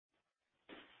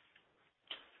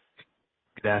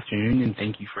Good afternoon, and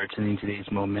thank you for attending today's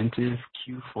Momentive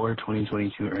Q4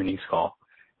 2022 earnings call.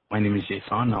 My name is Jason,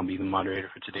 and I'll be the moderator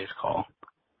for today's call.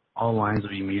 All lines will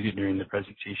be muted during the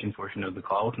presentation portion of the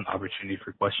call with an opportunity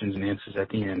for questions and answers at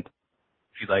the end.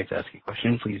 If you'd like to ask a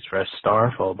question, please press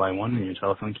star followed by 1 on your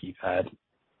telephone keypad.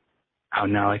 I would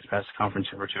now like to pass the conference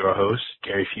over to our host,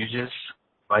 Gary Fuges,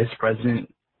 Vice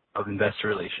President of Investor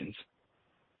Relations.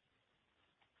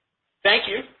 Thank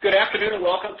you. Good afternoon and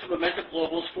welcome to Momentive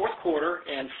Global's fourth quarter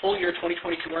and full year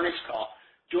 2022 earnings call.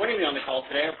 Joining me on the call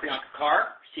today are Priyanka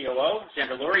Carr, COO,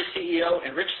 Zander Lurie, CEO,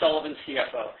 and Rich Sullivan,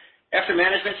 CFO. After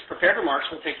management's prepared remarks,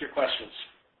 we'll take your questions.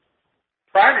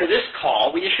 Prior to this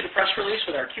call, we issued a press release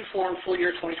with our Q4 and full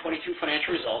year 2022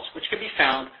 financial results, which can be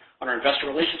found on our investor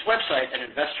relations website at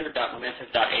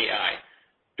investor.momentive.ai.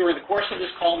 During the course of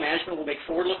this call, management will make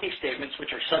forward-looking statements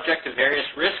which are subject to various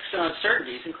risks and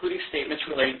uncertainties, including statements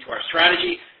relating to our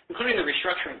strategy, including the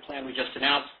restructuring plan we just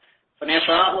announced,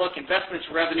 financial outlook, investments,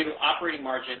 revenue, operating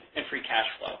margin, and free cash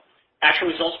flow. Actual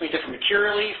results may differ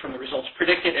materially from the results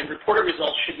predicted, and reported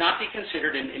results should not be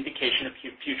considered an indication of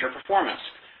future performance.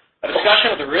 A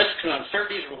discussion of the risks and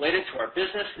uncertainties related to our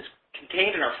business is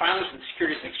contained in our filings with the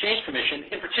Securities and Exchange Commission,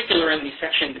 in particular in the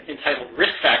section entitled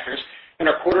Risk Factors in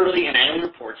our quarterly and annual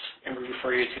reports, and we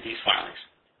refer you to these filings.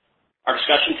 Our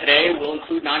discussion today will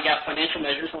include non-GAAP financial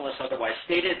measures unless otherwise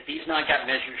stated. These non-GAAP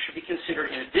measures should be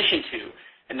considered in addition to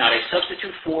and not a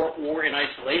substitute for or in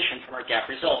isolation from our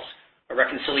GAAP results. A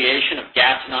reconciliation of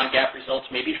GAAP to non-GAAP results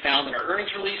may be found in our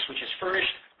earnings release, which is furnished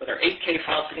with our 8-K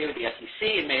filed today with the SEC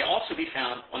and may also be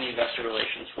found on the investor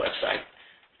relations website.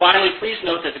 Finally, please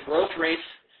note that the growth rates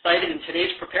cited in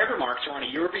today's prepared remarks are on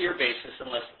a year-over-year basis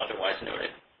unless otherwise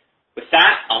noted. With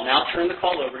that, I'll now turn the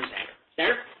call over to Zander.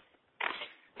 Zander?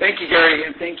 Thank you, Gary,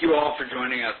 and thank you all for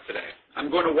joining us today.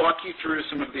 I'm going to walk you through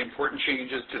some of the important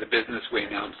changes to the business we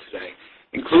announced today,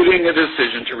 including a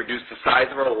decision to reduce the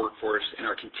size of our workforce and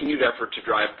our continued effort to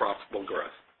drive profitable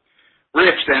growth.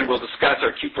 Rich then will discuss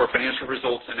our Q4 financial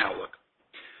results and outlook.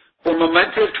 For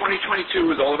Momentive, 2022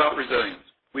 was all about resilience.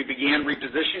 We began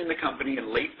repositioning the company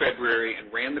in late February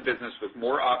and ran the business with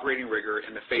more operating rigor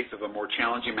in the face of a more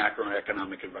challenging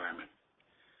macroeconomic environment.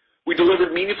 We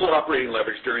delivered meaningful operating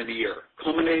leverage during the year,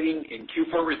 culminating in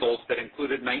Q4 results that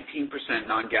included 19%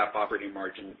 non-GAAP operating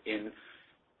margin in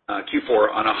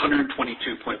Q4 on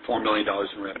 $122.4 million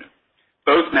in revenue.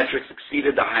 Both metrics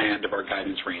exceeded the high end of our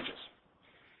guidance ranges.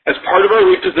 As part of our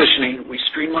repositioning, we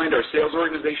streamlined our sales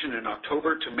organization in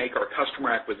October to make our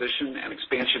customer acquisition and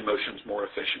expansion motions more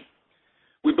efficient.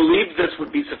 We believed this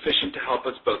would be sufficient to help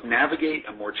us both navigate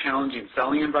a more challenging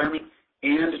selling environment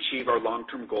and achieve our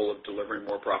long-term goal of delivering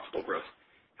more profitable growth.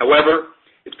 However,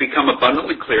 it's become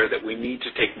abundantly clear that we need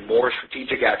to take more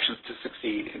strategic actions to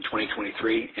succeed in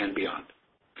 2023 and beyond.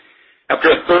 After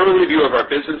a thorough review of our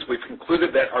business, we've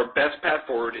concluded that our best path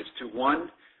forward is to, 1,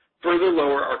 further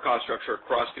lower our cost structure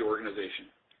across the organization.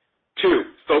 2,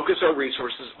 focus our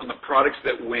resources on the products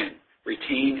that win,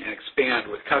 retain, and expand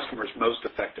with customers most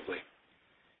effectively.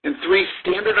 And 3,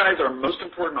 standardize our most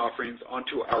important offerings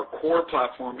onto our core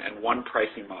platform and one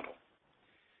pricing model.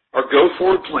 Our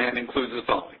go-forward plan includes the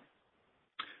following: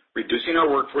 reducing our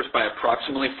workforce by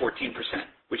approximately 14%,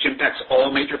 which impacts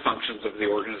all major functions of the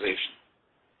organization.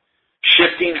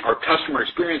 Shifting our customer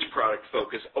experience product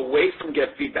focus away from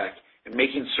GetFeedback and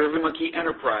making SurveyMonkey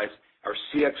Enterprise our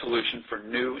CX solution for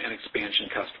new and expansion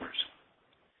customers.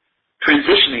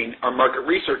 Transitioning our market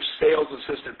research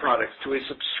sales-assisted products to a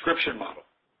subscription model.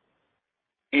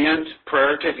 And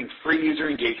prioritizing free user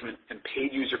engagement and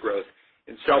paid user growth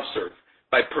in self-serve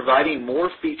by providing more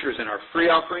features in our free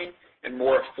offering and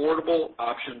more affordable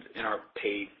options in our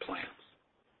paid plans.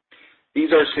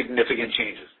 These are significant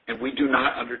changes, and we do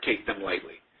not undertake them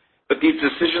lightly, but these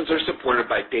decisions are supported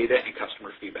by data and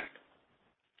customer feedback.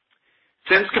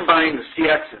 Since combining the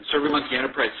CX and SurveyMonkey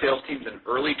Enterprise sales teams in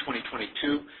early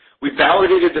 2022, we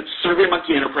validated that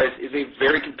SurveyMonkey Enterprise is a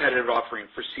very competitive offering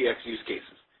for CX use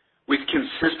cases, with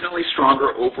consistently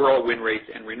stronger overall win rates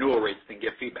and renewal rates than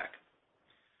GetFeedback.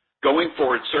 Going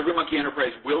forward, SurveyMonkey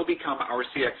Enterprise will become our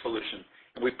CX solution,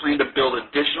 and we plan to build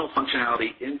additional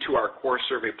functionality into our core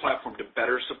survey platform to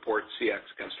better support CX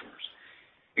customers,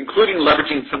 including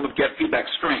leveraging some of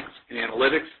GetFeedback's strengths in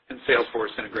analytics and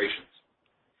Salesforce integrations.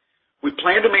 We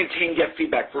plan to maintain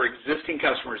GetFeedback for existing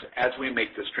customers as we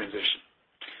make this transition.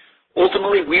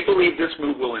 Ultimately, we believe this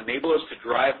move will enable us to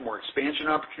drive more expansion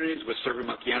opportunities with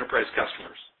SurveyMonkey Enterprise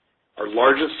customers, our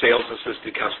largest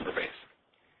sales-assisted customer base,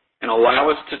 and allow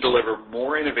us to deliver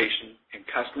more innovation and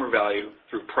customer value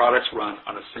through products run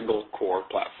on a single core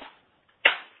platform.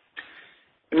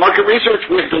 In market research,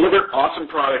 we have delivered awesome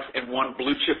products and won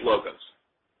blue-chip logos.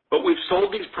 but we've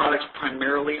sold these products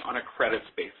primarily on a credits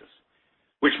basis,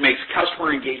 which makes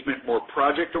customer engagement more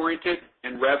project-oriented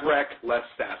and RevRec less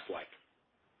SaaS-like.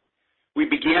 We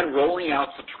began rolling out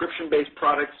subscription-based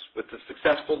products with the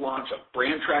successful launch of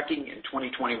brand tracking in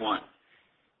 2021,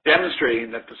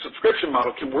 demonstrating that the subscription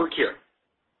model can work here.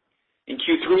 In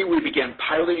Q3, we began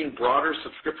piloting broader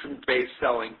subscription-based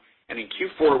selling, and in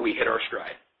Q4, we hit our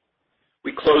stride.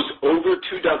 We closed over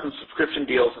 24 subscription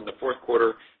deals in the fourth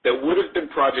quarter that would have been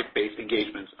project-based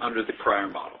engagements under the prior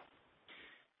model.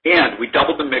 And we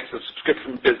doubled the mix of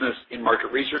subscription business in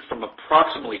market research from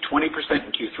approximately 20%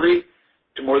 in Q3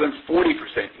 to more than 40%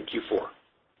 in Q4.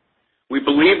 We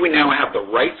believe we now have the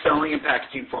right selling and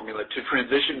packaging formula to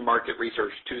transition market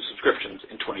research to subscriptions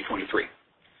in 2023.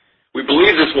 We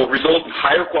believe this will result in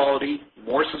higher quality,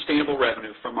 more sustainable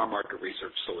revenue from our market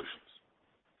research solutions.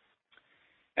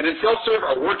 And in self-serve,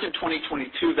 our work in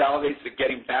 2022 validates that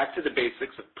getting back to the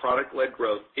basics of product-led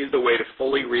growth is the way to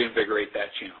fully reinvigorate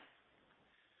that channel.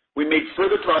 We made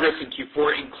further progress in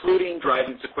Q4, including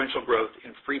driving sequential growth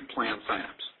in free plan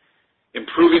signups,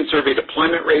 improving survey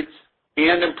deployment rates,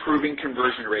 and improving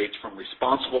conversion rates from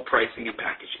responsible pricing and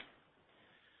packaging.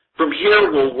 From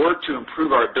here, we'll work to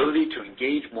improve our ability to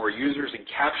engage more users and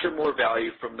capture more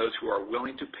value from those who are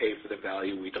willing to pay for the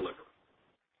value we deliver.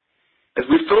 As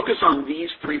we focus on these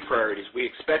three priorities, we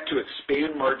expect to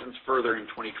expand margins further in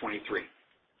 2023.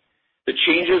 The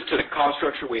changes to the cost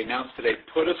structure we announced today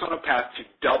put us on a path to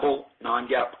double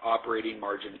non-GAAP operating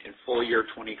margin in full year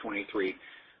 2023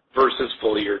 versus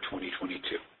full year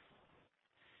 2022.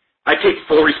 I take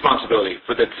full responsibility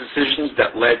for the decisions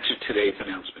that led to today's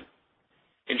announcement.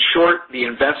 In short, the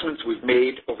investments we've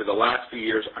made over the last few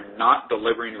years are not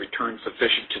delivering returns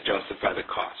sufficient to justify the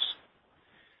costs.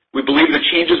 We believe the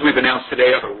changes we've announced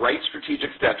today are the right strategic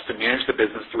steps to manage the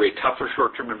business through a tougher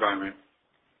short-term environment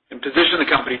and position the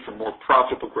company for more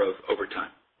profitable growth over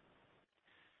time.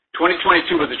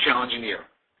 2022 was a challenging year.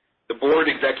 The board,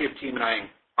 executive team, and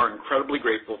I are incredibly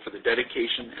grateful for the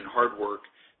dedication and hard work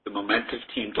the Momentive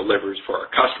team delivers for our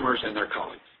customers and their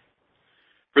colleagues.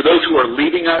 For those who are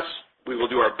leaving us, we will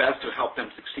do our best to help them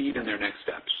succeed in their next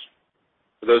steps.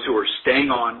 For those who are staying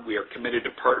on, we are committed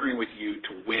to partnering with you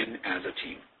to win as a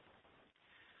team.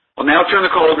 I'll now turn the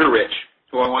call over to Rich,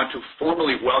 who I want to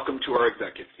formally welcome to our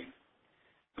executive team.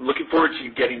 I'm looking forward to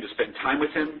you getting to spend time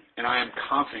with him, and I am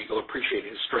confident you'll appreciate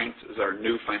his strengths as our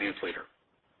new finance leader.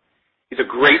 He's a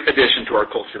great addition to our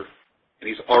culture, and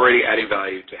he's already adding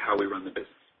value to how we run the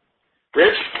business.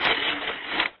 Rich?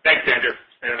 Thanks, Andrew.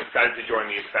 And I'm excited to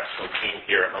join the exceptional team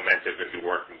here at Momentive and be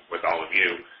working with all of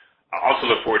you. I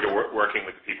also look forward to working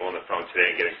with the people on the phone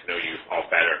today and getting to know you all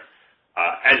better.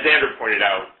 As Andrew pointed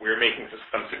out, we're making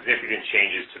some significant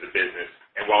changes to the business,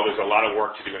 and while there's a lot of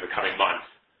work to do in the coming months,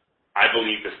 I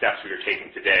believe the steps we are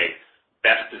taking today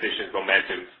best positions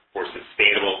Momentive for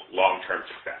sustainable long-term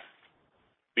success.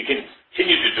 We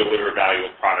continue to deliver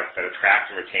valuable products that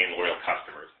attract and retain loyal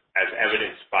customers, as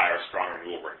evidenced by our strong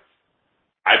renewal rates.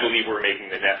 I believe we're making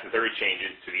the necessary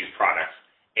changes to these products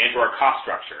and to our cost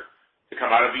structure to come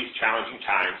out of these challenging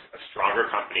times a stronger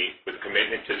company with a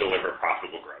commitment to deliver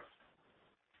profitable growth.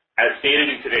 As stated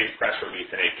in today's press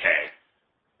release and 8-K,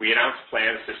 we announced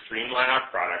plans to streamline our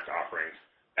product offerings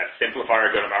that simplify our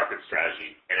go-to-market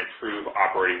strategy and improve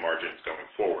operating margins going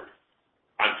forward.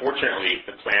 Unfortunately,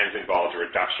 the plans involved a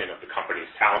reduction of the company's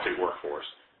talented workforce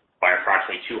by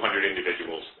approximately 200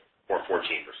 individuals, or 14%.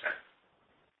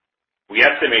 We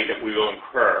estimate that we will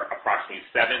incur approximately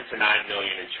 $7 to $9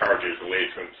 million in charges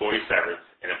related to employee severance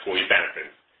and employee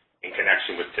benefits in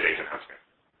connection with today's announcement.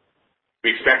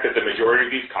 We expect that the majority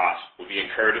of these costs will be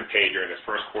incurred and paid during the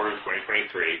first quarter of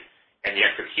 2023, and the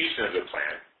execution of the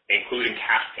plan, including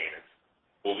cash payments,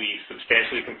 will be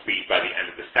substantially complete by the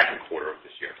end of the second quarter of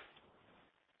this year.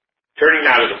 Turning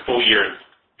now to the full year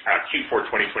Q4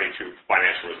 2022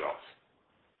 financial results.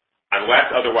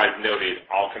 Unless otherwise noted,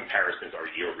 all comparisons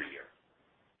are year over year.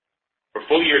 For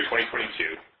full year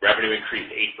 2022, revenue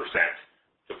increased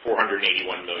 8% to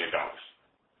 $481 million.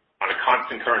 On a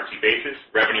constant currency basis,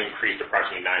 revenue increased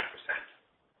approximately 9%.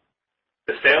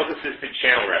 The sales-assisted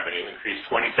channel revenue increased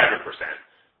 27%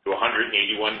 to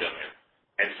 $181 million,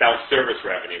 and self-service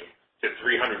revenue to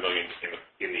 $300 million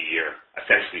in the year,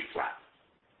 essentially flat.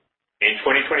 In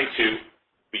 2022,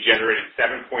 we generated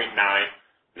 7.9%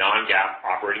 non-GAAP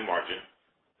operating margin,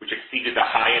 which exceeded the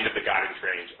high end of the guidance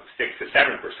range of 6 to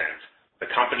 7% the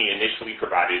company initially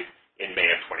provided in May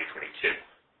of 2022.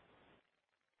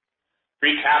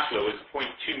 Free cash flow is $0.2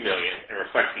 million and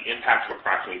reflects the impact of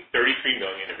approximately $33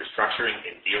 million in restructuring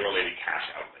and deal-related cash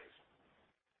outlays.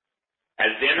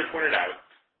 As Xander pointed out,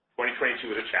 2022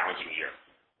 was a challenging year,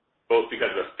 both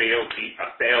because of a failed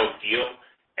deal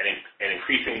and an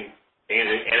increasingly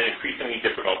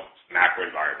difficult macro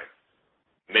environment.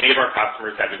 Many of our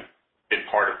customers have been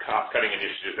part of cost-cutting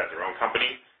initiatives at their own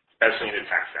company, especially in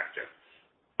the tech sector.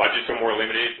 Budgets are more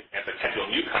limited, and potential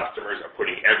new customers are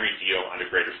putting every deal under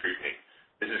greater scrutiny.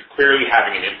 This is clearly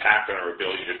having an impact on our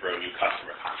ability to grow new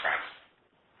customer contracts.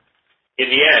 In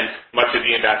the end, much of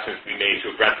the investments we made to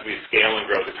aggressively scale and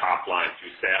grow the top line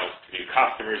through sales to new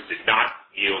customers did not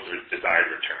yield the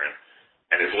desired return,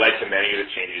 and has led to many of the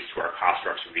changes to our cost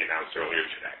structure we announced earlier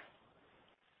today.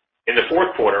 In the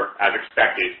fourth quarter, as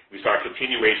expected, we saw a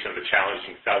continuation of the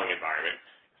challenging selling environment,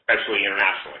 especially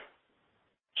internationally.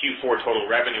 Q4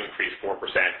 total revenue increased 4%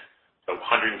 to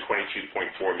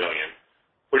 $122.4 million,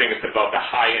 putting us above the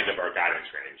high end of our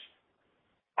guidance range.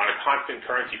 On a constant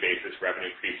currency basis, revenue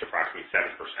increased approximately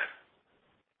 7%.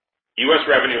 U.S.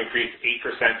 revenue increased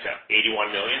 8% to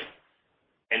 $81 million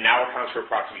and now accounts for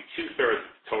approximately two-thirds of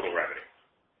total revenue.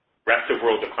 Rest of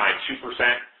world declined 2%,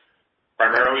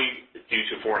 primarily due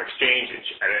to foreign exchange and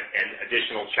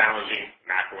additional challenging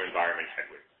macro environment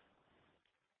headwinds.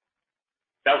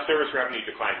 Self-service revenue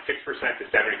declined 6% to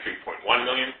 $73.1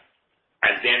 million.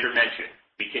 As Xander mentioned,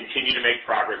 we continue to make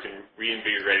progress in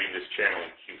reinvigorating this channel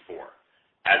in Q4,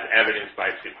 as evidenced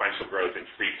by sequential growth in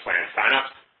free plan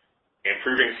signups,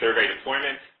 improving survey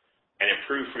deployment, and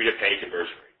improved free-to-pay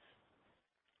conversion rates.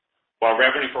 While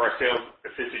revenue for our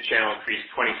sales-assisted channel increased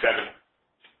 23% to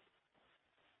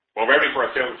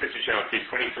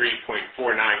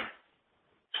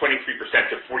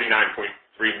 $49.3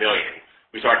 million,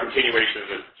 we saw a continuation of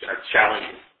a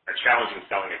challenging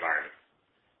selling environment.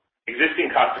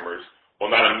 Existing customers, while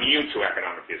not immune to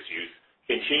economic issues,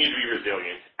 continue to be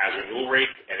resilient as renewal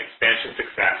rates and expansion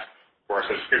success for our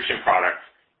subscription products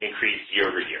increased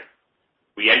year-over-year.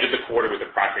 We ended the quarter with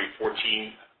approximately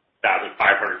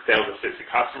 14,500 sales-assisted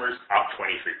customers, up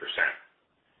 23%.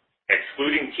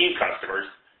 Excluding team customers,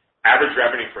 average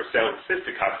revenue per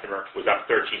sales-assisted customer was up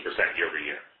 13%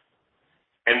 year-over-year.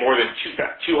 And more than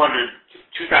 2,200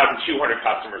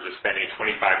 customers are spending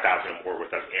 $25,000 or more with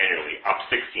us annually, up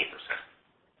 16%.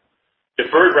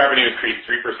 Deferred revenue increased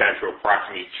 3% to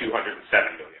approximately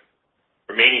 $207 million.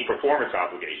 Remaining performance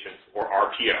obligations, or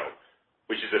RPO,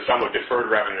 which is the sum of deferred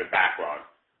revenue and backlog,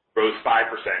 rose 5%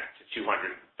 to $239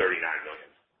 million,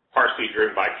 partially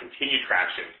driven by continued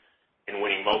traction in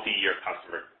winning multi-year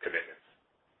customer commitments.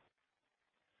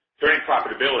 Turning to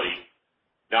profitability,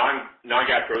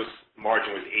 non-GAAP gross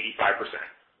margin was 85%,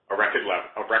 a record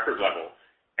level,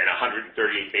 and 138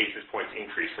 basis points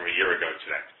increase from a year ago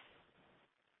today.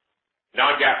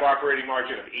 Non-GAAP operating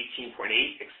margin of 18.8%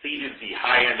 exceeded the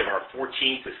high end of our 14%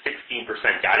 to 16%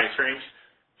 guidance range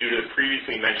due to the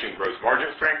previously mentioned gross margin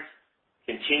strength,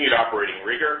 continued operating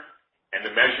rigor, and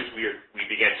the measures we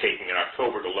began taking in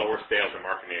October to lower sales and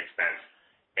marketing expense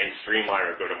and streamline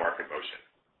our go-to-market motion.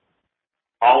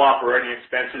 All operating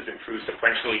expenses improved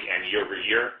sequentially and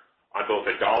year-over-year on both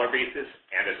a dollar basis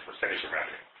and as a percentage of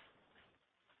revenue.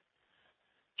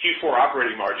 Q4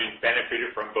 operating margin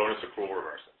benefited from bonus accrual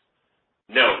reversals.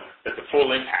 Note that the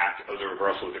full impact of the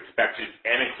reversal is expected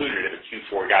and included in the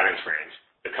Q4 guidance range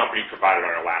the company provided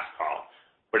on our last call,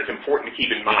 but it's important to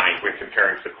keep in mind when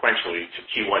comparing sequentially to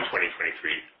Q1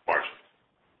 2023 margins.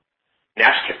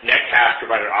 Net cash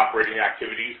provided by operating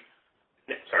activities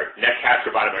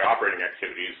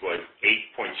was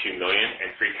 $8.2 million,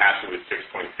 and free cash flow was $6.6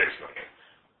 million,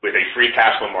 with a free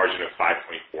cash flow margin of 5.4%.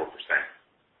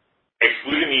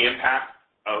 Excluding the impact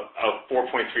of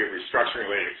 $4.3 million of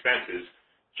restructuring-related expenses,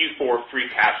 Q4 free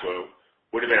cash flow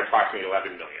would have been approximately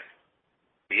 $11 million.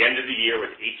 We ended the year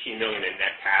with $18 million in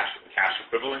net cash and cash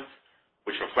equivalents,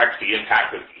 which reflects the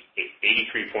impact of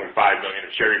 $83.5 million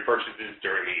of share repurchases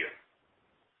during the year.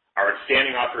 Our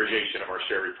outstanding authorization of our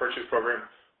share repurchase program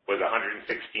was $116.5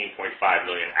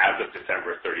 million as of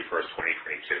December 31st,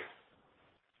 2022.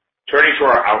 Turning to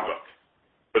our outlook.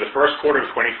 For the first quarter of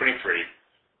 2023,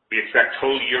 we expect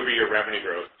total year-over-year revenue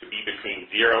growth to be between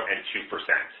 0% and 2%.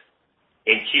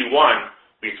 In Q1,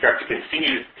 we expect to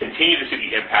continue to see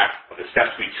the impact of the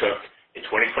steps we took in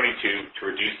 2022 to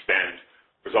reduce spend,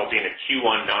 resulting in a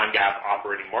Q1 non-GAAP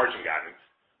operating margin guidance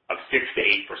of 6% to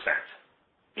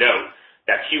 8%. Note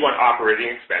that Q1 operating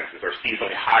expenses are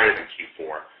seasonally higher than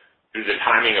Q4 due to the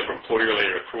timing of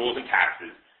employee-related accruals and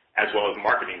taxes, as well as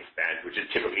marketing spend, which is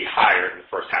typically higher in the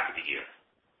first half of the year.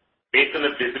 Based on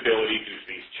the visibility due to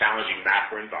these challenging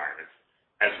macro environments,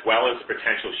 as well as the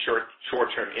potential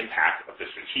short-term impact of the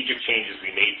strategic changes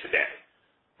we made today,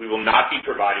 we will not be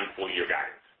providing full-year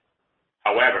guidance.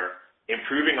 However,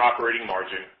 improving operating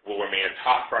margin will remain a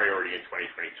top priority in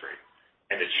 2023,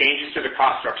 and the changes to the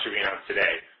cost structure we announced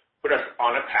today put us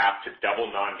on a path to double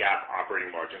non-GAAP operating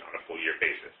margin on a full-year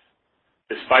basis.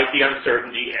 Despite the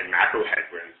uncertainty and macro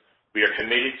headwinds, we are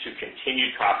committed to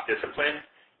continued cost discipline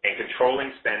and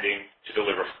controlling spending to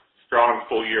deliver strong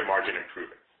full-year margin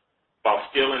improvements, while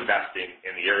still investing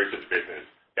in the areas of the business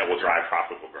that will drive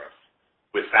profitable growth.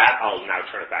 With that, I'll now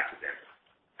turn it back to Xander.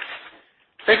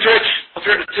 Thanks, Rich. I'll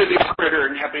turn it to the operator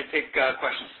and happy to take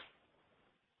questions.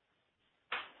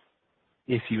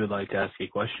 If you would like to ask a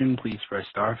question, please press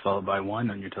star followed by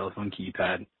 1 on your telephone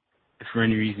keypad. If for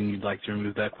any reason you'd like to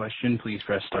remove that question, please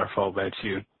press star followed by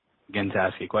 2. Again, to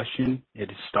ask a question, it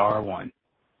is star 1.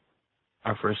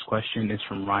 Our first question is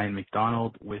from Ryan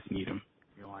McDonald with Needham.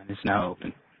 Your line is now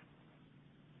open.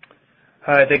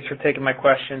 Hi, thanks for taking my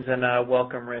questions, and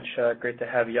welcome, Rich. Great to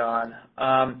have you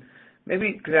on.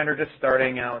 Maybe, Xander, just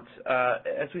starting out,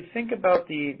 as we think about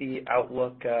the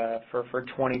outlook for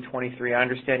 2023, I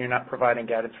understand you're not providing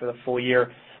guidance for the full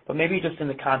year, but maybe just in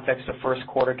the context of first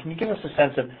quarter, can you give us a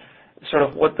sense of sort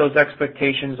of what those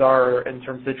expectations are in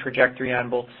terms of the trajectory on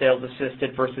both sales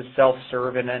assisted versus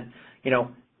self-serve? And then,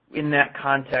 in that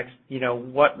context,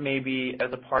 what maybe as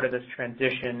a part of this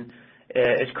transition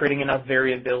is creating enough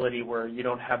variability where you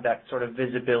don't have that sort of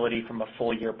visibility from a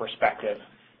full year perspective?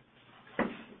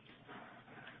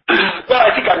 Well,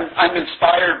 I think I'm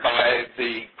inspired by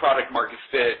the product market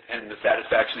fit and the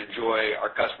satisfaction and joy our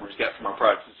customers get from our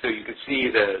products. So you can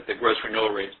see the gross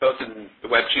renewal rates, both in the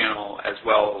web channel as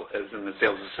well as in the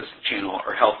sales assistant channel,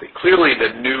 are healthy. Clearly,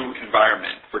 the new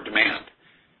environment for demand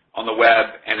on the web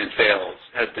and in sales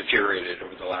has deteriorated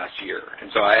over the last year.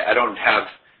 And so I don't have,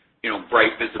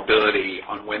 bright visibility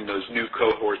on when those new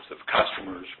cohorts of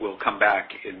customers will come back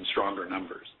in stronger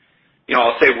numbers.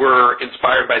 I'll say we're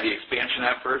inspired by the expansion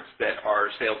efforts that our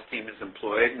sales team has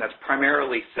employed, and that's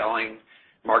primarily selling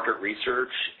market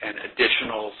research and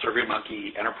additional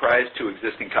SurveyMonkey Enterprise to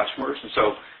existing customers. And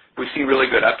so we've seen really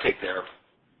good uptake there.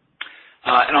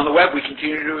 And on the web, we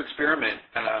continue to experiment,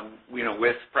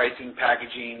 with pricing,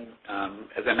 packaging,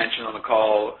 as I mentioned on the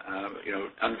call,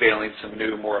 unveiling some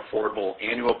new, more affordable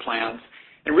annual plans,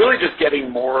 and really just getting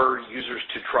more users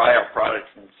to try our products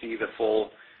and see the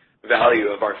full value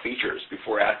of our features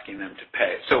before asking them to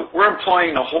pay. So we're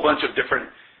employing a whole bunch of different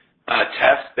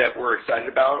tests that we're excited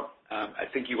about. I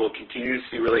think you will continue to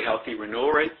see really healthy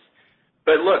renewal rates.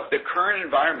 But look, the current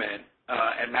environment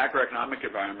and macroeconomic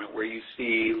environment where you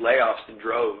see layoffs in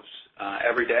droves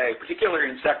every day,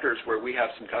 particularly in sectors where we have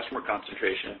some customer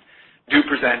concentration, do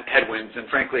present headwinds. And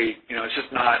frankly, it's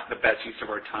just not the best use of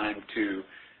our time to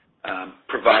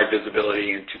provide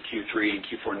visibility into Q3 and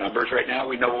Q4 numbers right now.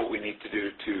 We know what we need to do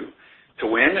to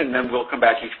win, and then we'll come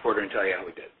back each quarter and tell you how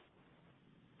we did.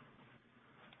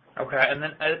 Okay, and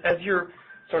then as you're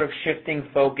sort of shifting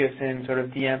focus and sort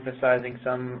of de-emphasizing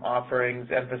some offerings,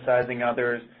 emphasizing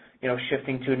others,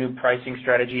 shifting to a new pricing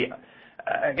strategy,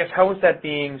 I guess how is that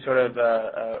being sort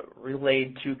of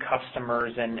relayed to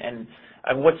customers, and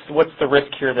what's the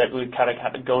risk here that we kind of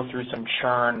have to go through some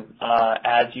churn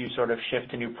as you sort of shift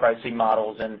to new pricing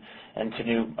models and to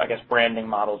new, I guess, branding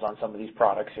models on some of these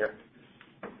products here?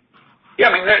 Yeah,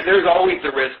 I mean, there's always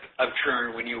the risk of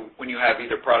churn when you have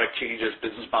either product changes,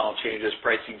 business model changes,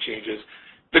 pricing changes.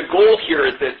 The goal here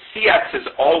is that CX has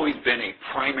always been a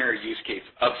primary use case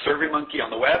of SurveyMonkey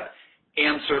on the web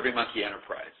and SurveyMonkey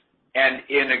Enterprise. And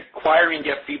in acquiring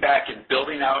Get Feedback and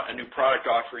building out a new product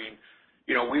offering,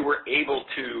 we were able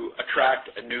to attract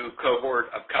a new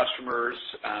cohort of customers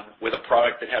with a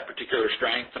product that had particular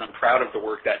strengths, and I'm proud of the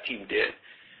work that team did.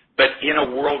 But in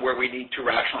a world where we need to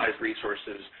rationalize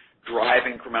resources, drive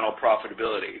incremental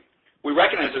profitability, we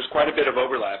recognize there's quite a bit of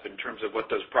overlap in terms of what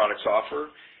those products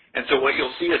offer. And so what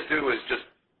you'll see us do is just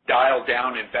dial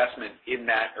down investment in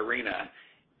that arena,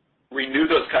 renew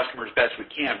those customers best we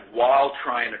can while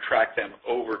trying to track them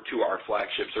over to our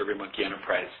flagship SurveyMonkey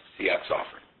Enterprise CX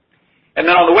offering. And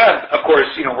then on the web, of course,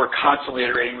 we're constantly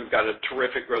iterating. We've got a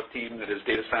terrific growth team that is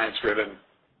data science driven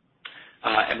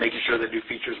and making sure that new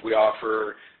features we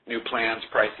offer, new plans,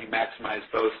 pricing, maximize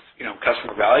both,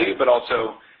 customer value, but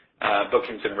also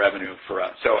bookings and revenue for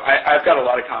us. So I've got a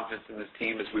lot of confidence in this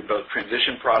team as we both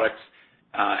transition products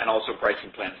and also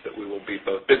pricing plans that we will be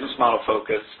both business model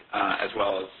focused as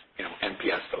well as,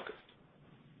 NPS focused.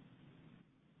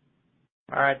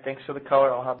 All right, thanks for the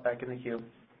color. I'll hop back in the queue.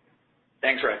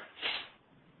 Thanks, Ray.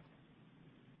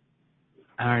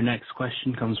 Our next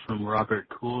question comes from Robert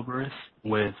Coolbrith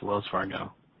with Wells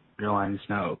Fargo. Your line is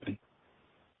now open.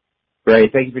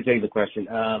 Great. Thank you for taking the question.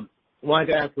 Wanted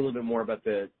to ask a little bit more about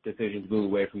the decision to move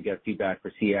away from Get Feedback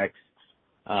for CX.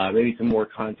 Maybe some more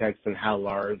context on how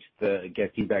large the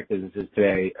Get Feedback business is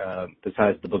today, the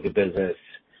size of the book of business,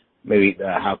 maybe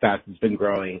how fast it's been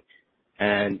growing,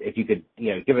 And if you could,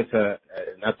 give us an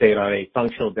update on any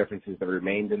functional differences that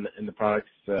remained in the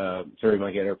products,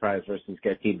 SurveyMonkey Enterprise versus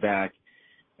GetFeedback.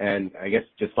 And I guess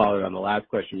just following on the last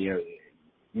question,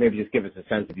 maybe just give us a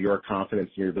sense of your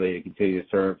confidence in your ability to continue to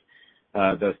serve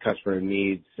those customer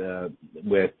needs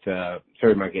with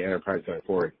SurveyMonkey Enterprise going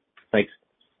forward. Thanks.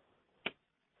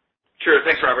 Sure.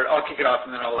 Thanks, Robert. I'll kick it off,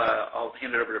 and then I'll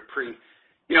hand it over to Pri.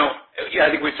 I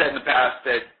think we've said in the past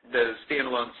that the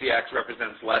standalone CX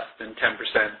represents less than 10%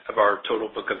 of our total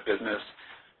book of business.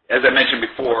 As I mentioned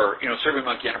before,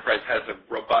 SurveyMonkey Enterprise has a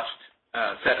robust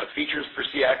set of features for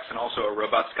CX and also a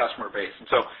robust customer base. And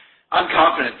so I'm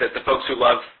confident that the folks who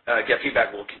love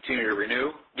GetFeedback will continue to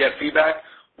renew GetFeedback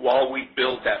while we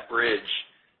build that bridge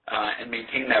and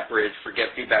maintain that bridge for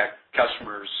GetFeedback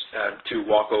customers to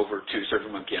walk over to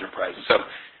SurveyMonkey Enterprise. So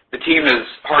the team is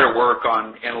hard at work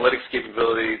on analytics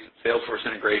capabilities, Salesforce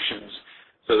integrations,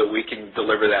 so that we can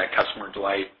deliver that customer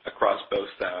delight across both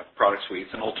product suites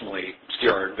and ultimately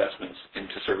steer our investments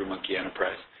into SurveyMonkey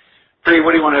Enterprise. Pri,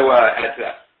 what do you want to add to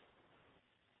that?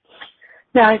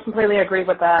 Yeah, I completely agree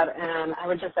with that, and I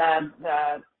would just add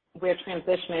that we're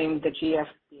transitioning the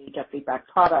GetFeedback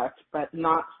product, but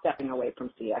not stepping away from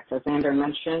CX. As Zander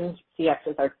mentioned, CX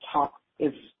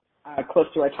is close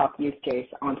to our top use case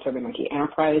on SurveyMonkey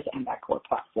Enterprise and that core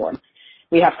platform.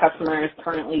 We have customers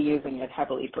currently using it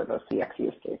heavily for those CX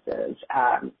use cases.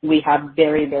 We have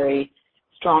very, very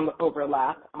strong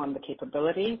overlap on the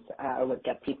capabilities with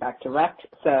GetFeedback Direct,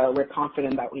 so we're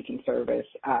confident that we can service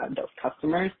those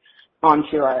customers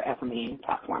onto our SME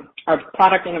platform. Our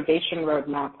product innovation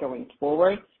roadmap going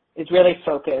forward is really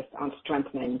focused on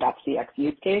strengthening that CX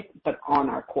use case, but on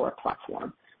our core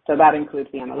platform. So that includes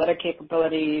the analytic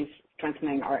capabilities,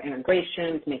 strengthening our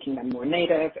integrations, making them more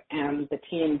native, and the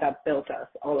team that built us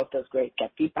all of those great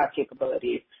GetFeedback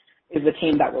capabilities is the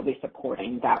team that will be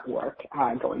supporting that work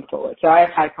going forward. So I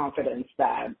have high confidence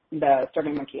that the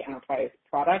SurveyMonkey Enterprise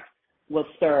product will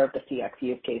serve the CX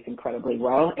use case incredibly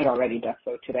well. It already does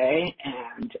so today,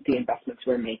 and the investments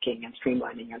we're making and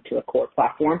streamlining into a core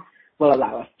platform will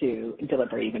allow us to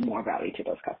deliver even more value to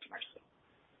those customers.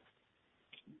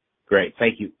 Great.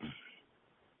 Thank you.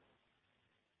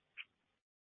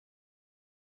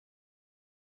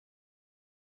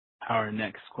 Our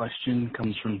next question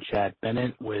comes from Chad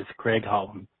Bennett with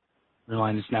Craig-Hallum. Your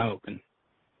line is now open.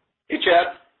 Hey,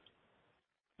 Chad.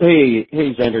 Hey,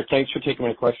 Zander. Thanks for taking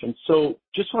my question. So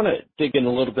just want to dig in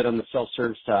a little bit on the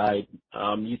self-serve side.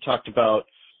 You talked about,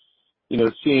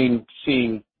 seeing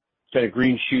kind of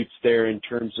green shoots there in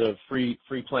terms of free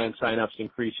plan signups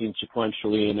increasing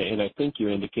sequentially, and I think you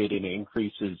indicated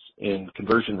increases in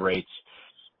conversion rates.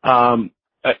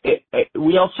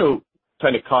 We also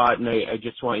kind of caught, and I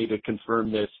just want you to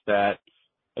confirm this, that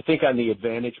I think on the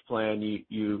Advantage plan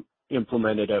you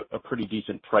implemented a pretty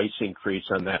decent price increase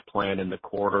on that plan in the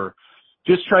quarter.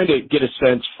 Just trying to get a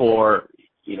sense for,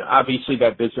 obviously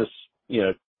that business,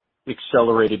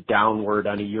 accelerated downward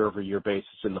on a year-over-year basis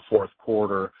in the fourth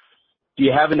quarter. Do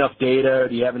you have enough data?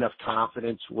 Do you have enough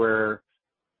confidence where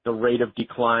the rate of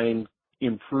decline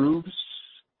improves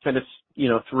kind of,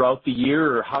 throughout the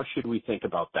year, or how should we think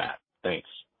about that? Thanks.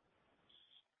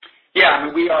 Yeah, I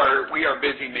mean, we are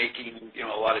busy making,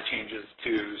 a lot of changes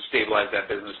to stabilize that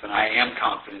business, and I am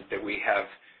confident that we have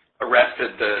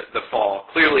arrested the fall.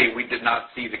 Clearly, we did not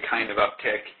see the kind of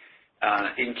uptick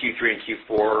in Q3 and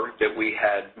Q4 that we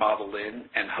had modeled in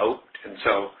and hoped, and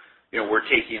so, we're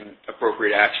taking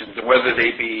appropriate actions, and whether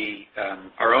they be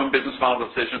our own business model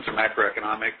decisions or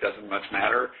macroeconomic doesn't much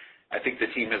matter. I think the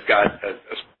team has got a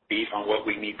beat on what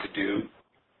we need to do,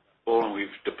 and we've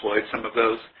deployed some of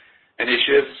those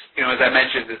initiatives. As I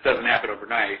mentioned, this doesn't happen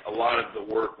overnight. A lot of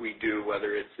the work we do,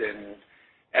 whether it's in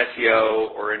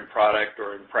SEO or in product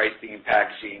or in pricing and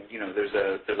packaging, there's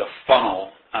a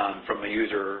funnel from a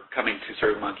user coming to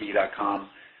SurveyMonkey.com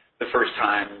the first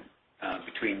time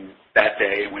between that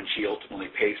day and when she ultimately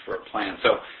pays for a plan.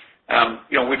 So,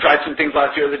 we tried some things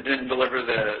last year that didn't deliver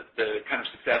the kind of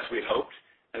success we had hoped.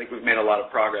 I think we've made a lot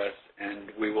of progress,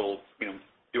 and we will,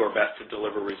 do our best to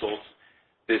deliver results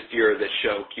this year that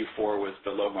show Q4 was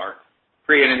the low mark.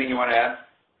 Pri, anything you want to add?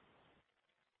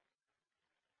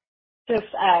 Just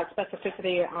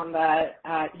specificity on that,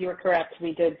 you're correct.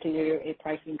 We did do a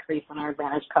price increase on our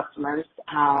Advantage customers,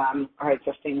 our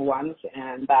existing ones,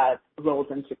 and that rolls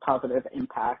into positive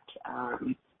impact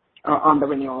on the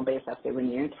renewal base as they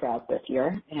renew throughout this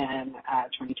year in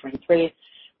 2023.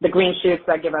 The green shoots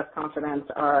that give us confidence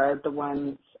are the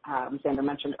ones Zander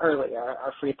mentioned earlier.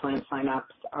 Our free plan signups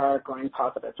are growing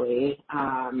positively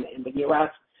in the U.S.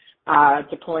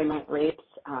 Deployment rates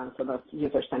So those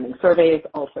user sending surveys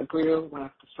also grew, one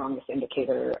of the strongest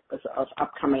indicators of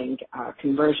upcoming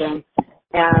conversion.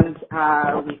 And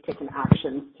we've taken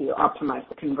actions to optimize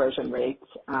the conversion rates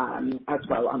as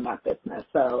well on that business.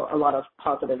 So a lot of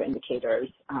positive indicators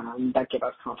that give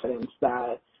us confidence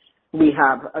that we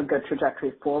have a good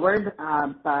trajectory forward,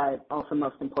 but also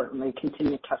most importantly,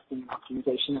 continued testing and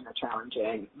optimization in a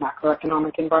challenging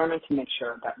macroeconomic environment to make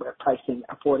sure that we're pricing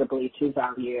affordably to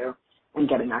value and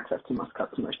getting access to most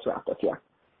customers throughout this year.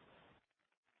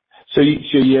 So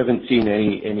you haven't seen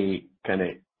any kind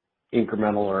of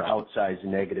incremental or outsized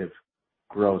negative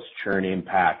gross churn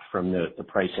impact from the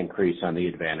price increase on the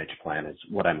Advantage plan is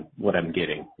what I'm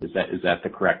getting. Is that the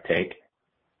correct take?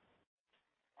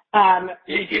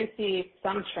 We do see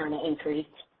some churn increase.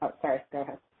 Oh, sorry, go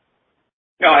ahead.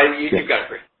 No, you've got it,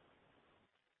 Bree.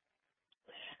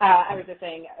 I was just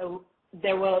saying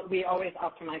we always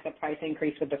optimize the price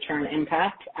increase with the churn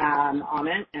impact on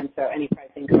it, and so any price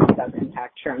increase does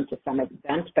impact churn to some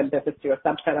extent, but this is to a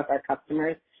subset of our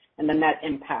customers, and the net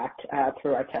impact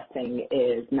through our testing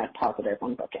is net positive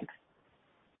on bookings.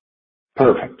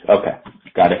 Perfect. Okay,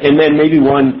 got it. And then maybe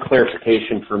one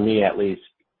clarification for me at least.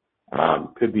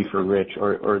 Could be for Rich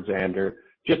or Xander.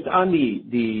 Just on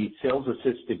the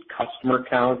sales-assisted customer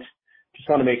count, just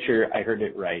want to make sure I heard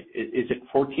it right. Is it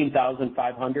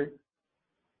 14,500?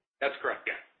 That's correct,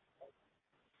 yeah.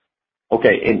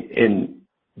 Okay, and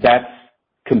that's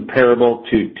comparable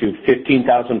to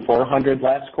 15,400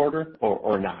 last quarter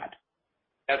or not?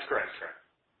 That's correct,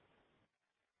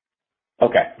 sir.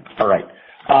 Okay, all right.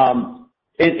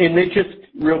 And then just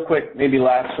real quick, maybe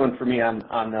last one for me on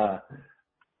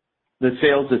the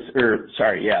sales-assisted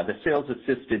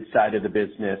side of the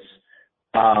business.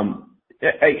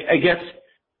 I guess,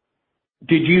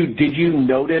 did you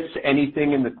notice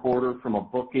anything in the quarter from a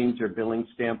bookings or billing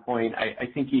standpoint? I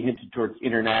think you hinted towards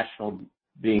international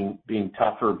being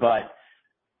tougher, but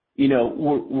you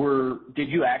know, did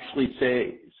you actually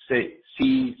see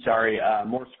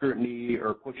more scrutiny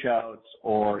or push-outs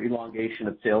or elongation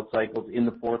of sales cycles in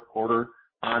the fourth quarter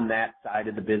on that side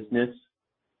of the business?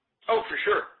 Oh, for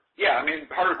sure. Yeah, I mean,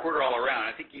 harder quarter all around.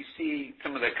 I think you see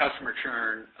some of the customer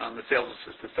churn on the sales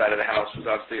assistant side of the house was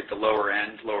obviously at the lower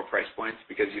end, lower price points,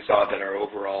 because you saw that our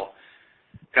overall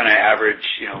kind of average,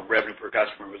 revenue per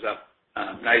customer was up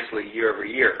nicely year over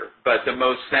year. But the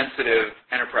most sensitive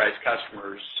enterprise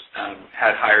customers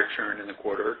had higher churn in the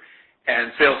quarter,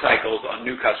 and sales cycles on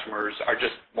new customers are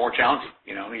just more challenging.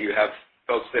 You have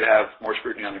folks that have more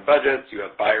scrutiny on their budgets, you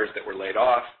have buyers that were laid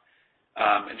off,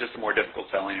 and just a more difficult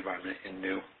selling environment in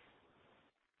new.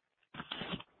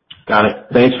 Got it.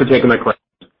 Thanks for taking my question.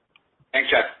 Thanks,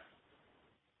 Jeff.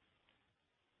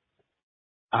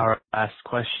 Our last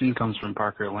question comes from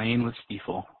Parker Lane with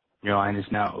Stifel. Your line is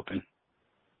now open.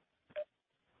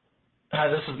 Hi,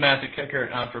 this is Matthew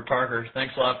Kickert for Parker.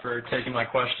 Thanks a lot for taking my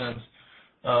questions.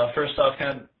 First off,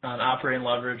 kind of on operating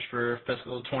leverage for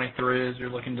fiscal 23, as you're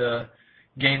looking to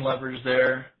gain leverage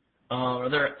there. Are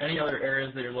there any other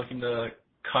areas that you're looking to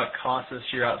cut costs this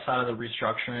year outside of the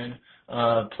restructuring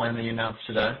plan that you announced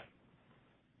today?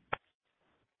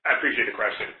 I appreciate the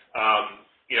question. I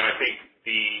think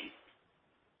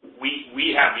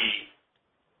we have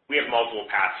multiple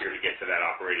paths here to get to that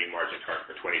operating margin target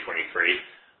for 2023.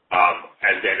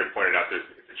 As Xander pointed out, it's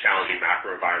a challenging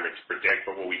macro environment to predict,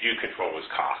 but what we do control is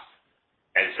cost.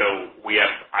 And so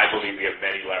I believe we have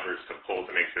many levers to pull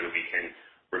to make sure that we can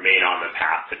remain on the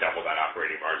path to double that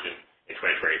operating margin in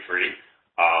 2023.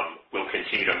 We'll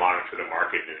continue to monitor the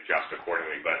market and adjust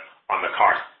accordingly, but on the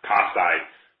cost side,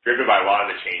 driven by a lot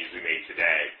of the changes we made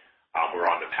today, we're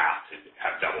on the path to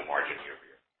have double margin year over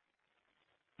year.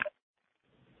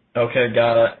 Okay,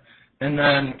 got it. And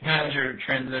then kind of as you're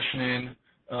transitioning,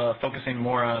 focusing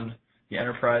more on the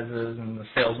enterprises and the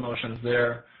sales motions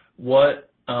there, what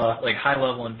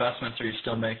high-level investments are you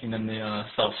still making in the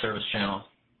self-service channel?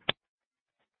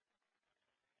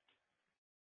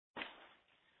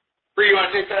 Bree, you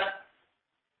want to take that?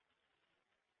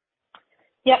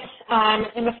 Yes.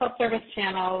 In the self-service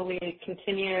channel, we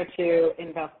continue to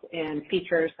invest in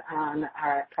features on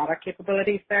our product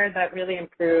capabilities there that really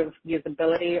improve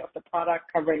usability of the product,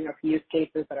 covering of use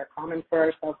cases that are common for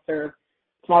our self-serve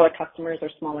smaller customers or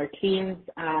smaller teams,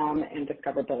 and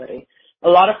discoverability. A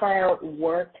lot of our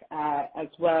work, as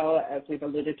well as we've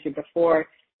alluded to before,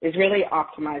 is really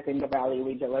optimizing the value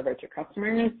we deliver to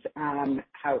customers,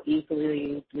 how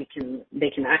easily they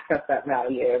can access that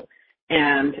value,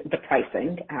 and the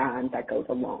pricing that goes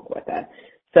along with it.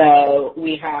 So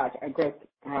we have a growth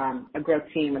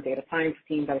team, a data science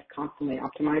team that is constantly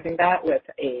optimizing that with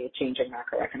a changing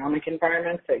macroeconomic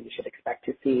environment. So you should expect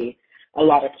to see a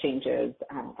lot of changes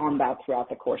on that throughout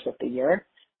the course of the year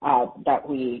that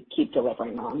we keep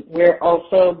delivering on. We're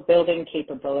also building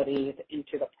capabilities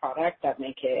into the product that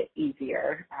make it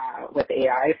easier with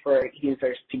AI for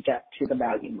users to get to the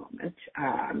value moment.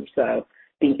 So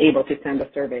being able to send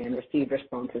a survey and receive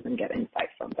responses and get insight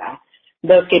from that.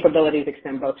 Those capabilities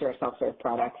extend both to our self-serve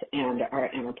products and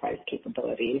our enterprise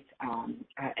capabilities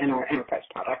and our enterprise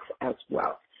products as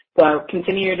well. So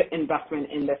continued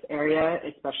investment in this area,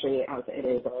 especially as it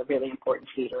is a really important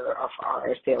feeder of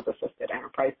our sales-assisted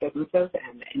enterprise businesses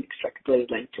and inextricably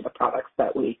linked to the products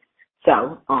that we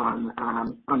sell on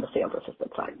the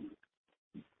sales-assisted side.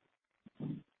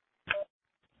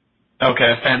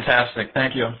 Okay, fantastic.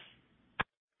 Thank you.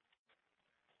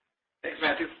 Thanks,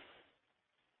 Matthew.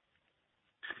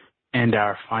 And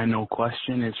our final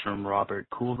question is from Robert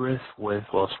Coolbrith with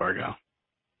Wells Fargo.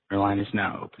 Your line is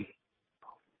now open.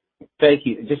 Thank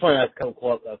you. Just want to ask a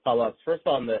couple follow-ups. First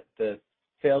on the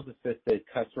sales-assisted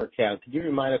customer count, could you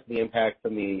remind us of the impact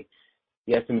from the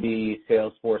SMB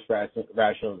sales force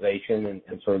rationalization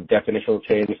and sort of definitional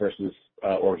change versus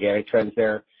organic trends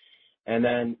there? And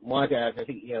then wanted to ask, I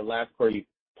think, last quarter you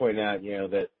pointed out,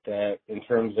 that in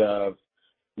terms of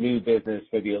new business,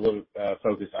 maybe a little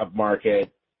focus up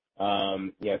market,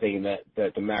 thinking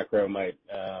that the macro might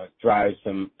drive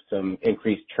some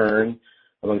increased churn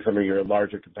among some of your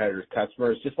larger competitors'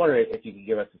 customers. Just wondering if you could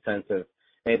give us a sense of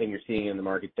anything you're seeing in the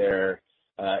market there,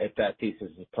 if that thesis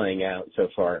is playing out so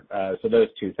far. So those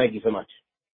two. Thank you so much.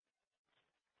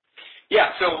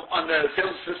 Yeah, so on the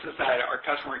sales assistant side, our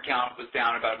customer count was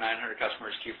down about 900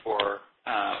 customers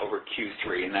Q4 over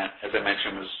Q3, and that, as I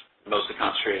mentioned, was mostly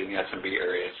concentrated in the SMB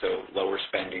area, so lower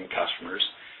spending customers.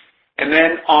 And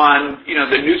then on,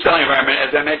 the new selling environment,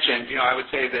 as I mentioned, I would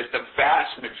say that the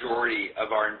vast majority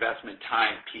of our investment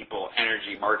time, people,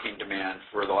 energy, marketing demand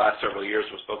for the last several years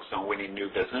was focused on winning new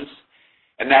business.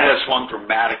 And that has swung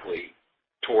dramatically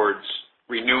towards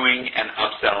renewing and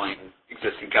upselling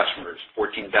existing customers,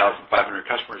 14,500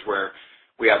 customers where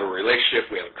we have a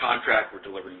relationship, we have a contract, we're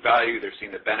delivering value, they're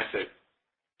seeing the benefit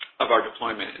of our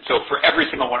deployment. And so for every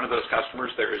single one of those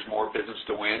customers, there is more business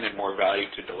to win and more value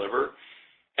to deliver.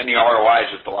 And the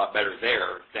ROI is just a lot better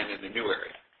there than in the new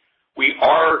area. We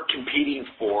are competing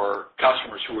for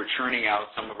customers who are churning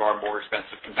out some of our more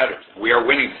expensive competitors. We are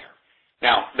winning there.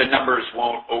 Now, the numbers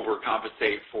won't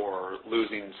overcompensate for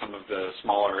losing some of the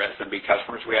smaller SMB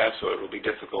customers we have, so it will be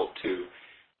difficult to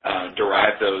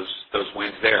derive those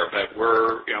wins there. But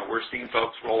we're seeing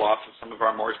folks roll off of some of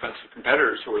our more expensive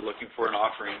competitors who are looking for an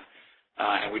offering,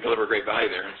 and we deliver great value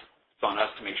there. It's on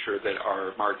us to make sure that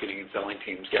our marketing and selling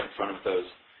teams get in front of those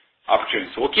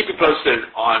opportunities. So we'll keep you posted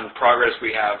on progress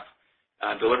we have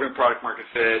delivering product market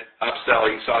fit, upsell.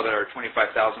 You saw that our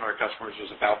 25,000 our customers was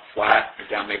about flat,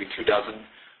 down maybe 2 dozen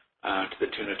to the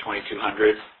tune of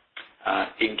 2,200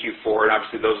 in Q4. And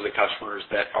obviously those are the customers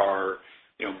that are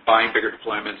buying bigger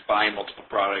deployments, buying multiple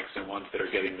products, and ones that are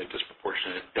getting the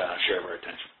disproportionate share of our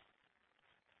attention.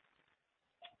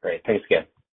 Great. Thanks again.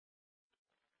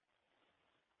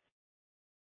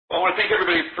 Well, I want to thank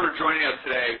everybody for joining us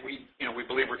today. We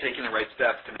believe we're taking the right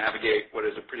steps to navigate what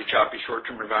is a pretty choppy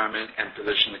short-term environment and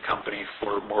position the company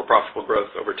for more profitable growth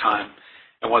over time.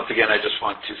 And once again, I just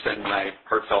want to send my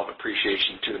heartfelt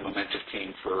appreciation to the Momentive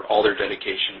team for all their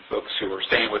dedication, folks who are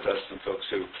staying with us and folks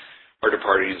who are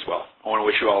departing as well. I want to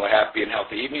wish you all a happy and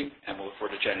healthy evening, and we'll look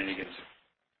forward to chatting again soon.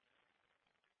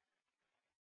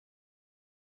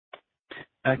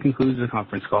 That concludes the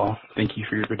conference call. Thank you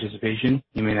for your participation.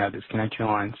 You may now disconnect your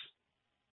lines.